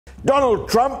Donald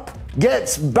Trump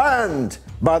gets banned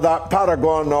by that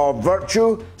paragon of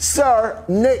virtue, Sir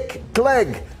Nick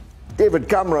Clegg, David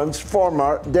Cameron's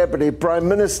former Deputy Prime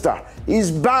Minister. He's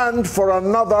banned for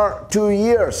another 2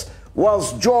 years,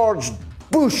 whilst George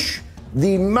Bush,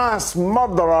 the mass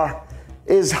murderer,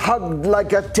 is hugged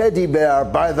like a teddy bear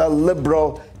by the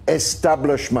Liberal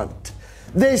establishment.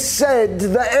 They said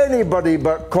that anybody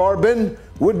but Corbyn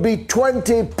would be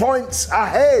 20 points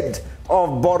ahead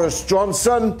of Boris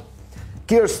Johnson.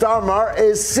 Keir Starmer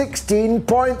is 16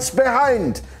 points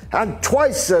behind, and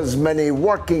twice as many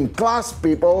working class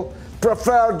people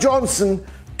prefer Johnson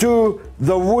to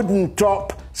the wooden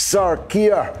top Sir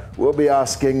Keir. We'll be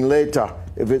asking later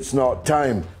if it's not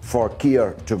time for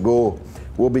Keir to go.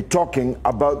 We'll be talking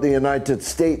about the United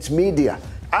States media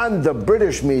and the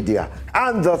British media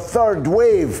and the third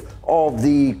wave of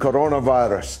the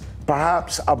coronavirus.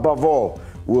 Perhaps above all,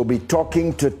 we'll be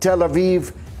talking to Tel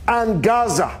Aviv and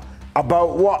Gaza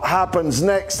about what happens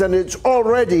next, and it's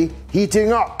already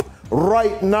heating up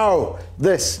right now.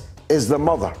 This is the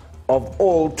mother of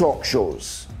all talk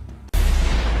shows.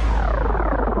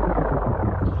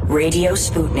 Radio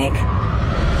Sputnik.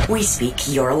 We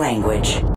speak your language.